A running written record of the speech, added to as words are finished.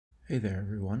Hey there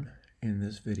everyone. In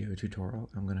this video tutorial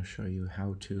I'm going to show you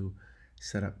how to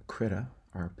set up Krita,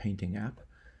 our painting app,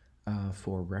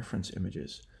 for reference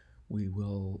images. We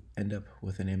will end up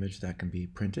with an image that can be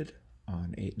printed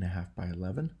on 8.5 by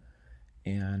 11,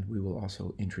 and we will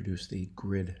also introduce the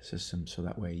grid system so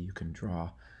that way you can draw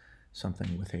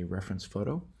something with a reference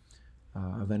photo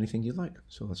of anything you'd like.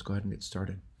 So let's go ahead and get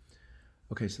started.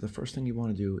 Okay, so the first thing you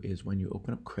want to do is when you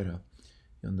open up Krita,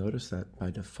 you'll notice that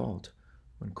by default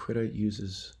when Krita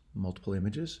uses multiple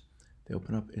images, they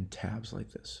open up in tabs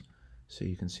like this. So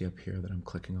you can see up here that I'm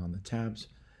clicking on the tabs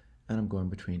and I'm going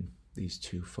between these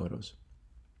two photos.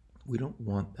 We don't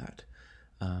want that.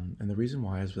 And the reason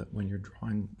why is that when you're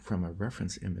drawing from a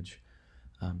reference image,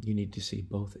 you need to see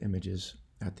both images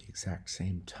at the exact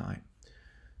same time.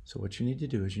 So what you need to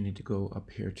do is you need to go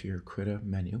up here to your Krita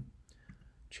menu,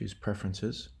 choose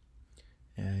Preferences,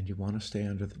 and you want to stay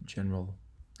under the General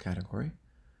category.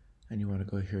 And you want to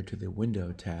go here to the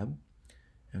Window tab,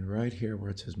 and right here where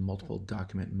it says Multiple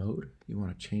Document Mode, you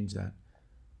want to change that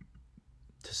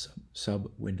to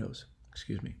sub windows.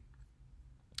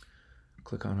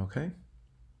 Click on OK,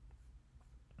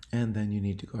 and then you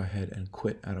need to go ahead and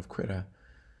quit out of Krita.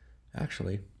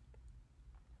 Actually,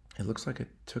 it looks like it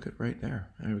took it right there.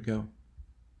 There we go.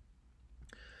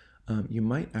 You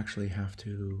might actually have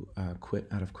to quit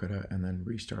out of Krita and then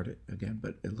restart it again,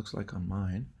 but it looks like on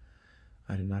mine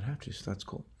I did not have to, so that's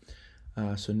cool.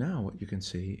 So now what you can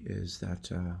see is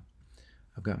that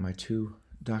I've got my two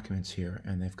documents here,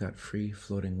 and they've got free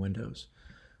floating windows,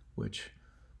 which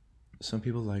some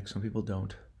people like, some people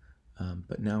don't,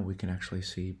 but now we can actually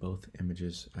see both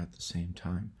images at the same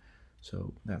time.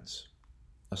 So that's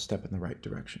a step in the right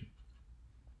direction.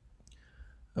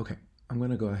 Okay, I'm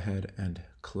going to go ahead and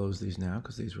close these now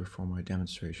because these were for my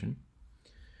demonstration.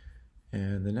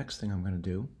 And the next thing I'm going to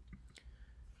do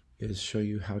is show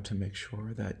you how to make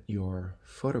sure that your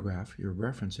photograph, your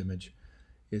reference image,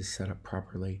 is set up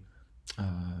properly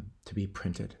to be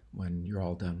printed when you're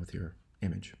all done with your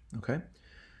image. Okay,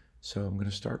 so I'm going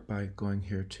to start by going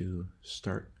here to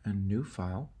Start a New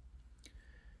File,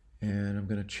 and I'm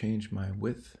going to change my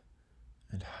width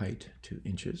and height to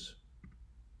inches.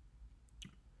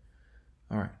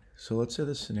 All right, so let's say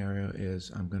the scenario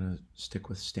is I'm going to stick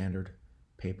with standard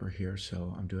paper here,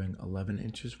 so I'm doing 11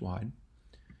 inches wide,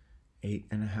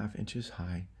 8.5 inches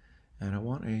high, and I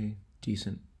want a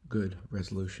decent, good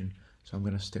resolution, so I'm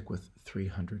going to stick with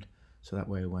 300, so that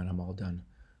way when I'm all done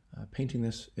painting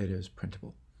this, it is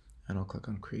printable. And I'll click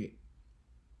on Create.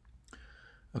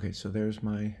 Okay, so there's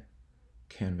my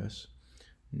canvas.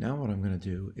 Now what I'm going to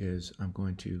do is I'm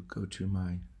going to go to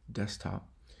my desktop,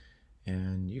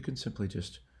 and you can simply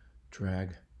just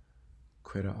drag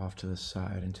Krita off to the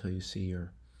side until you see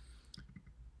your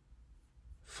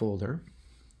folder.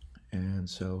 And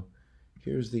so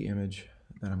here's the image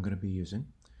that I'm going to be using,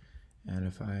 and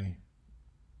if I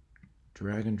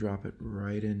drag and drop it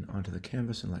right in onto the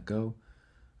canvas and let go,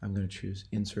 I'm going to choose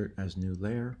Insert as New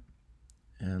Layer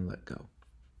and let go.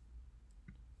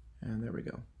 And there we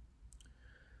go.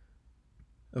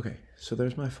 Okay, so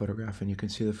there's my photograph, and you can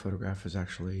see the photograph is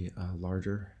actually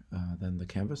larger than the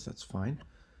canvas. That's fine.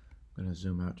 I'm going to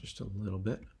zoom out just a little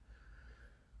bit.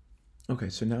 Okay,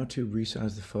 so now to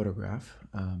resize the photograph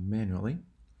manually,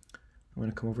 I'm going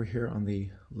to come over here on the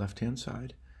left-hand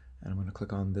side, and I'm going to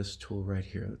click on this tool right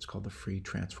here that's called the Free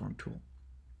Transform tool.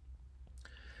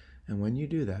 And when you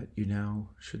do that, you now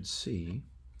should see,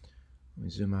 let me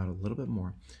zoom out a little bit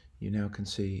more, you now can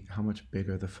see how much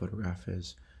bigger the photograph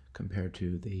is compared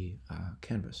to the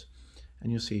canvas.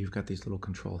 And you'll see you've got these little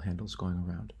control handles going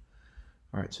around.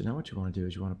 All right, so now what you want to do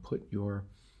is you want to put your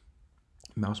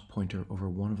mouse pointer over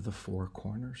one of the four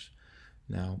corners.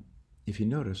 Now, if you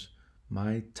notice,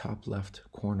 my top left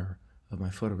corner of my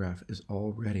photograph is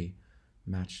already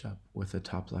matched up with the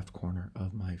top left corner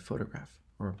of my photograph,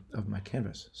 or of my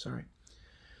canvas, sorry.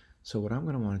 So what I'm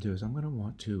going to want to do is I'm going to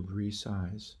want to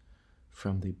resize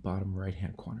from the bottom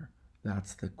right-hand corner.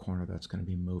 That's the corner that's going to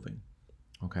be moving,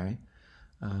 okay?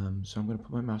 So I'm going to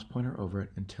put my mouse pointer over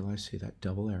it until I see that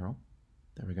double arrow.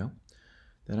 There we go.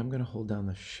 Then I'm going to hold down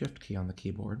the Shift key on the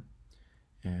keyboard,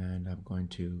 and I'm going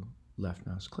to left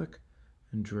mouse click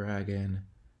and drag in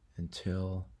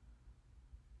until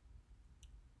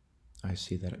I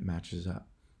see that it matches up.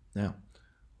 Now,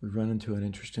 we run into an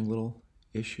interesting little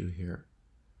issue here.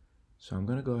 So I'm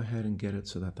going to go ahead and get it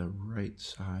so that the right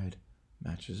side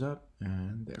matches up,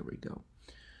 and there we go.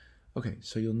 Okay,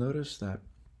 so you'll notice that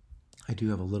I do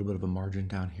have a little bit of a margin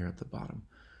down here at the bottom.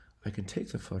 I can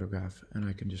take the photograph and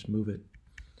I can just move it.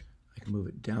 I can move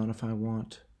it down if I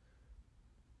want.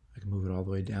 I can move it all the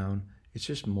way down. It's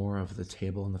just more of the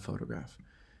table in the photograph.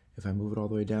 If I move it all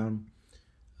the way down,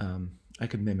 I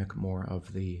could mimic more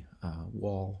of the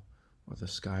wall or the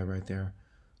sky right there,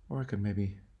 or I could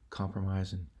maybe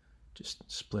compromise and just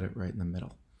split it right in the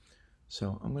middle.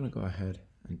 So I'm going to go ahead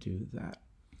and do that.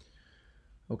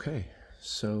 Okay,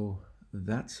 so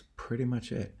that's pretty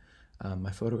much it.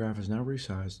 My photograph is now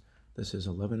resized. This is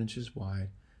 11 inches wide,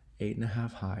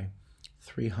 8.5 high,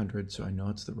 300, so I know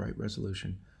it's the right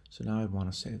resolution. So now I'd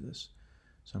want to save this.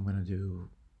 So I'm going to do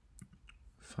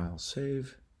File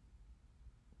Save.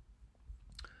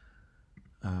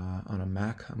 On a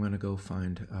Mac, I'm going to go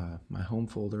find my home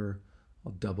folder.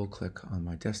 I'll double click on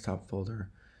my desktop folder,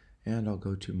 and I'll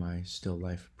go to my Still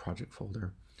Life project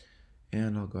folder.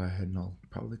 And I'll go ahead and I'll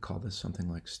probably call this something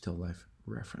like Still Life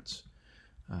Reference.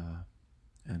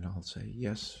 And I'll say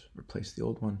yes, replace the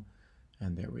old one,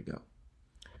 and there we go.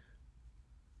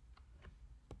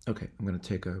 Okay, I'm going to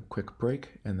take a quick break,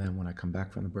 and then when I come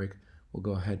back from the break, we'll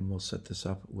go ahead and we'll set this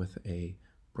up with a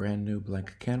brand new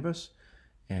blank canvas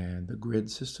and the grid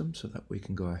system so that we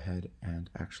can go ahead and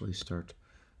actually start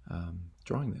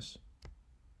drawing this.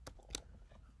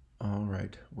 All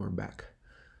right, we're back.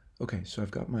 Okay, so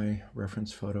I've got my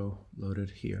reference photo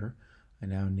loaded here. I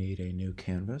now need a new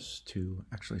canvas to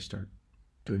actually start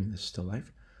doing this still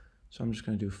life. So I'm just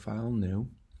going to do File, New,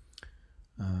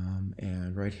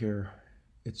 and right here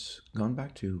it's gone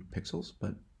back to pixels,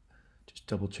 but just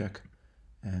double check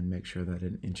and make sure that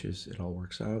in inches it all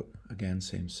works out. Again,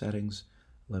 same settings,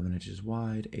 11 inches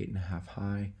wide, 8.5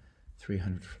 high,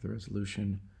 300 for the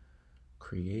resolution,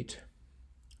 create,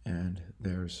 and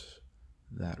there's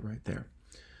that right there.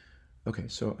 Okay,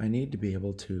 so I need to be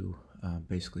able to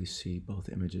basically see both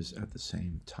images at the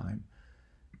same time.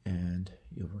 And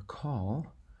you'll recall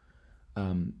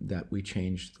that we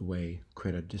changed the way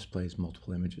Krita displays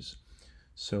multiple images.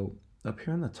 So up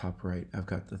here on the top right, I've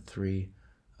got the three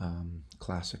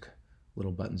classic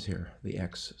little buttons here. The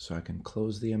X, so I can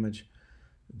close the image.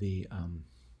 The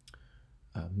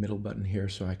middle button here,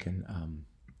 so I can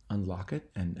unlock it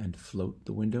and float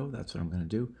the window. That's what I'm going to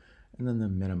do. And then the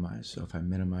minimize. So if I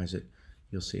minimize it,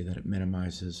 you'll see that it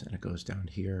minimizes and it goes down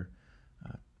here.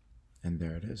 And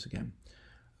there it is again.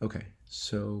 Okay,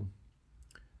 so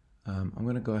I'm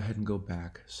going to go ahead and go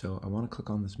back. So I want to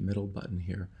click on this middle button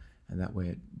here, and that way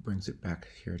it brings it back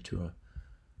here to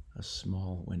a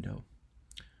small window.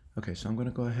 Okay, so I'm going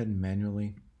to go ahead and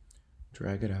manually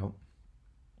drag it out.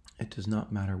 It does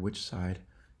not matter which side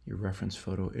your reference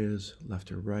photo is,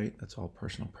 left or right. That's all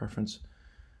personal preference.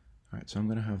 All right, so I'm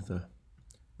going to have the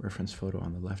reference photo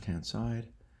on the left-hand side.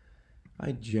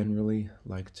 I generally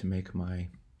like to make my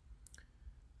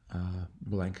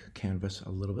blank canvas a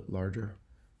little bit larger,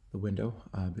 the window,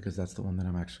 because that's the one that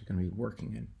I'm actually going to be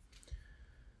working in.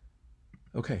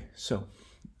 Okay, so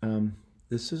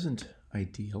this isn't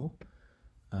ideal,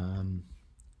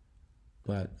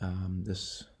 but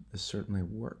this certainly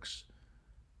works.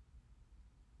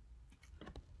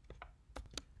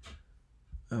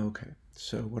 Okay,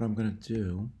 so what I'm going to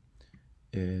do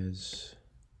is,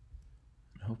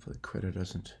 hopefully Krita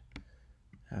doesn't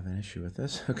have an issue with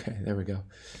this. Okay, there we go.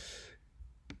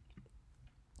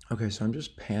 Okay, so I'm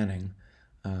just panning,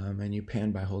 and you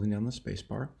pan by holding down the space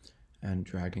bar and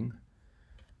dragging.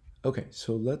 Okay,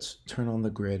 so let's turn on the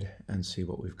grid and see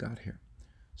what we've got here.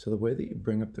 So the way that you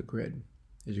bring up the grid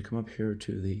is you come up here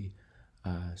to the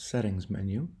settings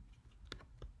menu,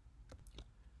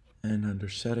 and under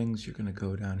settings you're going to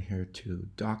go down here to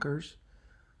Dockers,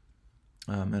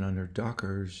 and under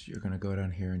Dockers you're going to go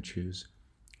down here and choose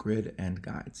Grid and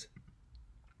Guides.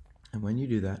 And when you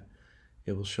do that,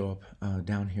 it will show up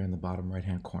down here in the bottom right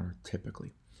hand corner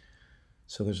typically.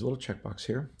 So there's a little checkbox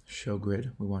here, Show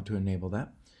Grid. We want to enable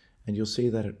that, and you'll see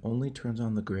that it only turns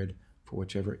on the grid for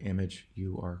whichever image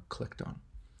you are clicked on.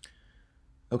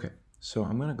 Okay, so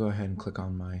I'm going to go ahead and click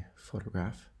on my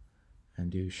photograph and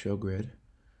do Show Grid,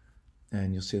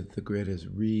 and you'll see that the grid is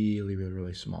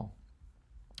really small.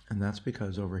 And that's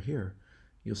because over here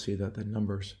you'll see that the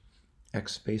numbers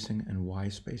X spacing and Y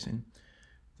spacing,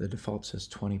 the default says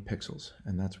 20 pixels,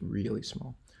 and that's really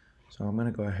small. So I'm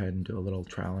going to go ahead and do a little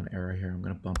trial and error here. I'm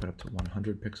going to bump it up to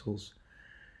 100 pixels,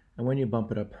 and when you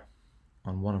bump it up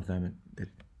on one of them, it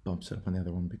bumps it up on the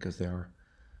other one because they are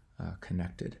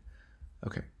connected.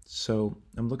 Okay, so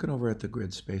I'm looking over at the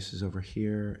grid spaces over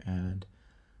here, and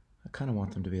I kind of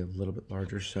want them to be a little bit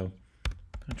larger, so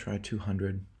I'm going to try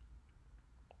 200.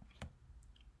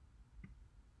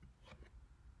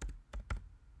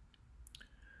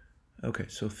 Okay,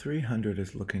 so 300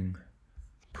 is looking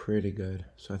pretty good,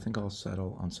 so I think I'll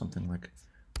settle on something like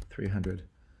 300.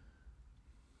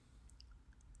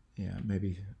 Yeah,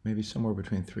 maybe somewhere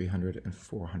between 300 and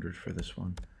 400 for this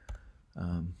one.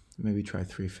 Maybe try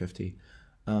 350.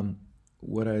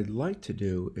 What I'd like to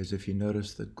do is, if you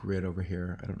notice the grid over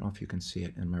here, I don't know if you can see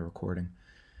it in my recording,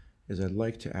 is I'd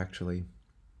like to actually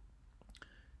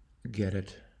get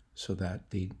it so that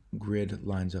the grid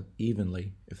lines up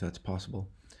evenly, if that's possible.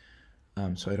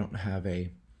 So I don't have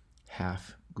a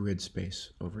half grid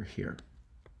space over here.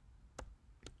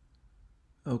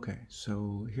 Okay,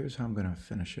 so here's how I'm going to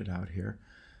finish it out here.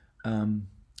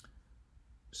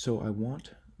 So I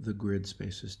want the grid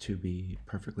spaces to be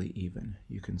perfectly even.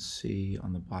 You can see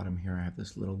on the bottom here I have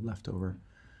this little leftover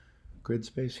grid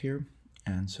space here,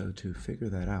 and so to figure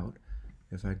that out,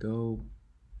 if I go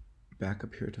back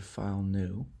up here to File,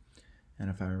 New, and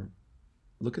if I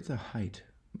look at the height,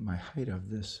 my height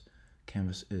of this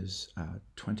canvas is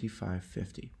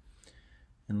 2550.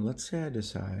 And let's say I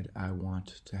decide I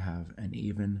want to have an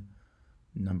even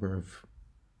number of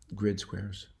grid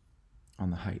squares on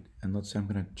the height. And let's say I'm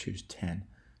going to choose 10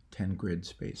 grid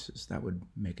spaces. That would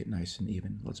make it nice and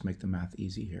even. Let's make the math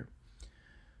easy here.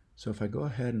 So if I go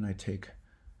ahead and I take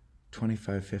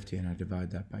 2550 and I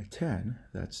divide that by 10,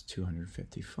 that's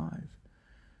 255.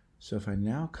 So if I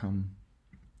now come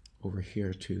over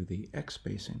here to the X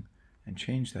spacing and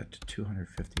change that to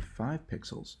 255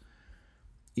 pixels,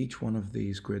 each one of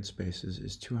these grid spaces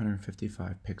is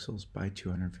 255 pixels by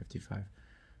 255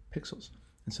 pixels.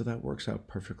 And so that works out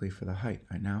perfectly for the height.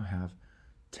 I now have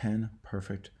 10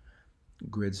 perfect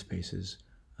grid spaces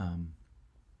going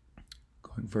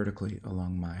vertically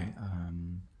along my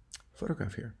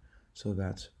photograph here. So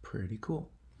that's pretty cool.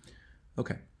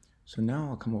 Okay, so now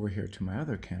I'll come over here to my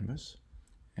other canvas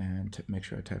and to make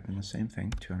sure I type in the same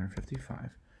thing, 255.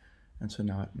 And so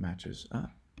now it matches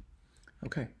up.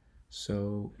 Okay,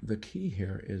 so the key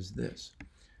here is this.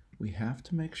 We have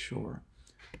to make sure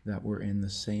that we're in the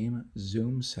same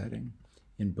zoom setting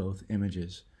in both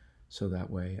images, so that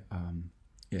way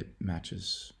it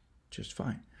matches just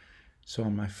fine. So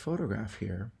on my photograph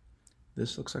here,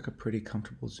 this looks like a pretty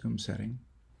comfortable zoom setting.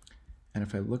 And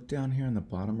if I look down here in the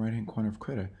bottom right hand corner of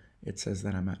Krita, it says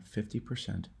that I'm at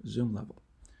 50% zoom level.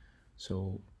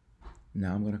 So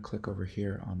now I'm going to click over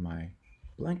here on my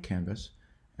blank canvas,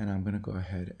 and I'm going to go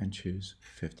ahead and choose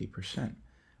 50%.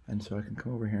 And so I can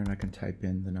come over here and I can type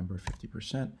in the number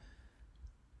 50%,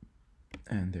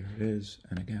 and there it is.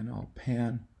 And again, I'll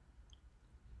pan,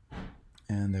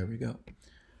 and there we go.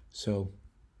 So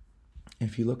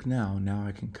if you look now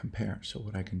I can compare. So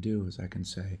what I can do is I can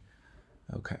say,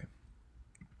 okay,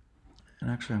 and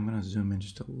actually I'm going to zoom in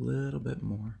just a little bit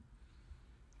more.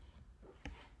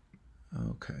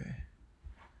 Okay.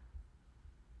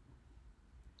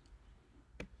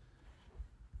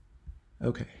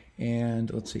 Okay,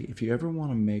 and let's see, if you ever want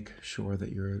to make sure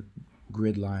that your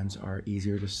grid lines are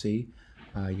easier to see,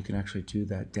 you can actually do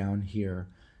that down here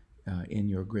in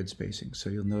your grid spacing. So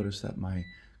you'll notice that my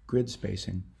grid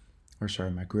spacing, or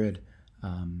sorry, my grid,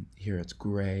 here it's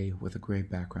gray with a gray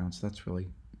background, so that's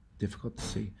really difficult to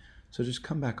see. So just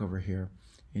come back over here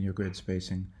in your grid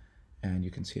spacing, and you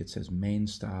can see it says main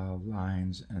style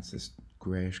lines, and it's this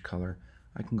grayish color.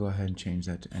 I can go ahead and change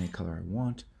that to any color I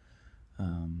want.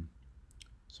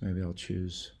 So maybe I'll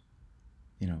choose,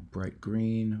 bright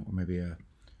green, or maybe a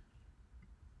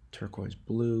turquoise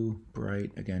blue,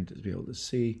 bright, again, to be able to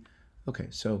see. Okay,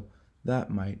 so that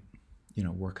might,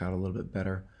 work out a little bit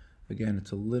better. Again,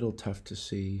 it's a little tough to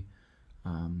see.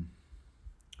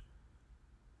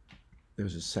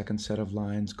 There's a second set of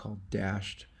lines called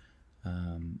dashed.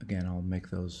 Again, I'll make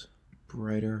those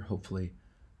brighter. Hopefully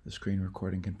the screen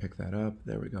recording can pick that up.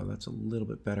 There we go. That's a little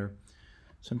bit better.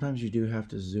 Sometimes you do have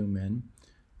to zoom in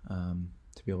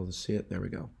to be able to see it. There we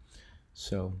go.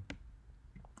 So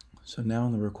now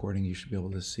in the recording you should be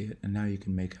able to see it, and now you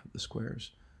can make out the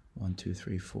squares. 1, 2,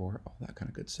 3, 4, all that kind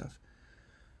of good stuff.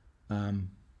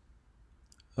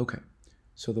 Okay,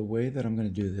 so the way that I'm going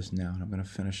to do this now, and I'm going to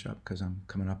finish up because I'm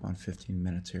coming up on 15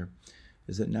 minutes here,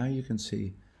 is that now you can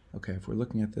see, okay, if we're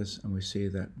looking at this and we see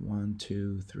that 1,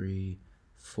 2, 3,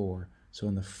 4, so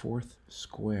in the fourth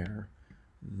square,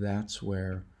 that's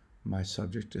where my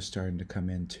subject is starting to come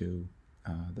into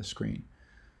the screen.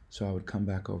 So I would come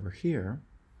back over here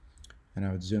and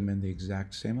I would zoom in the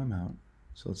exact same amount.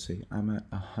 So let's see, I'm at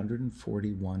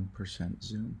 141%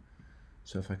 zoom.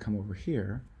 So if I come over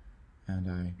here and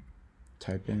I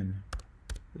type in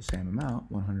the same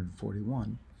amount,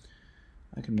 141,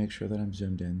 I can make sure that I'm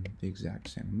zoomed in the exact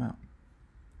same amount.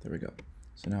 There we go.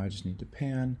 So now I just need to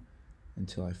pan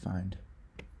until I find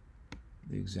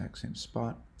the exact same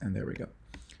spot, and there we go.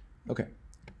 Okay,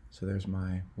 so there's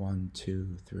my 1,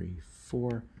 2, 3,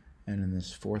 4, and in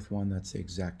this fourth one, that's the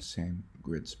exact same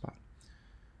grid spot.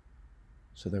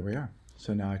 So there we are.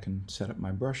 So now I can set up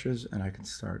my brushes and I can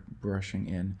start brushing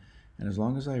in. And as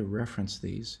long as I reference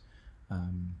these,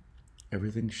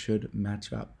 everything should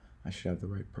match up. I should have the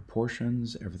right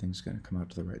proportions. Everything's going to come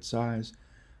out to the right size.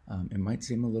 It might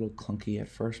seem a little clunky at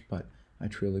first, but I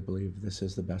truly believe this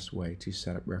is the best way to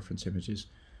set up reference images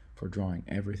for drawing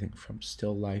everything from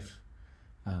still life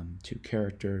to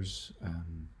characters,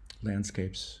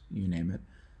 landscapes, you name it.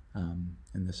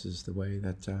 And this is the way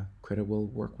that Krita will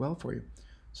work well for you.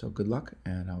 So good luck,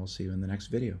 and I will see you in the next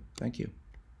video. Thank you.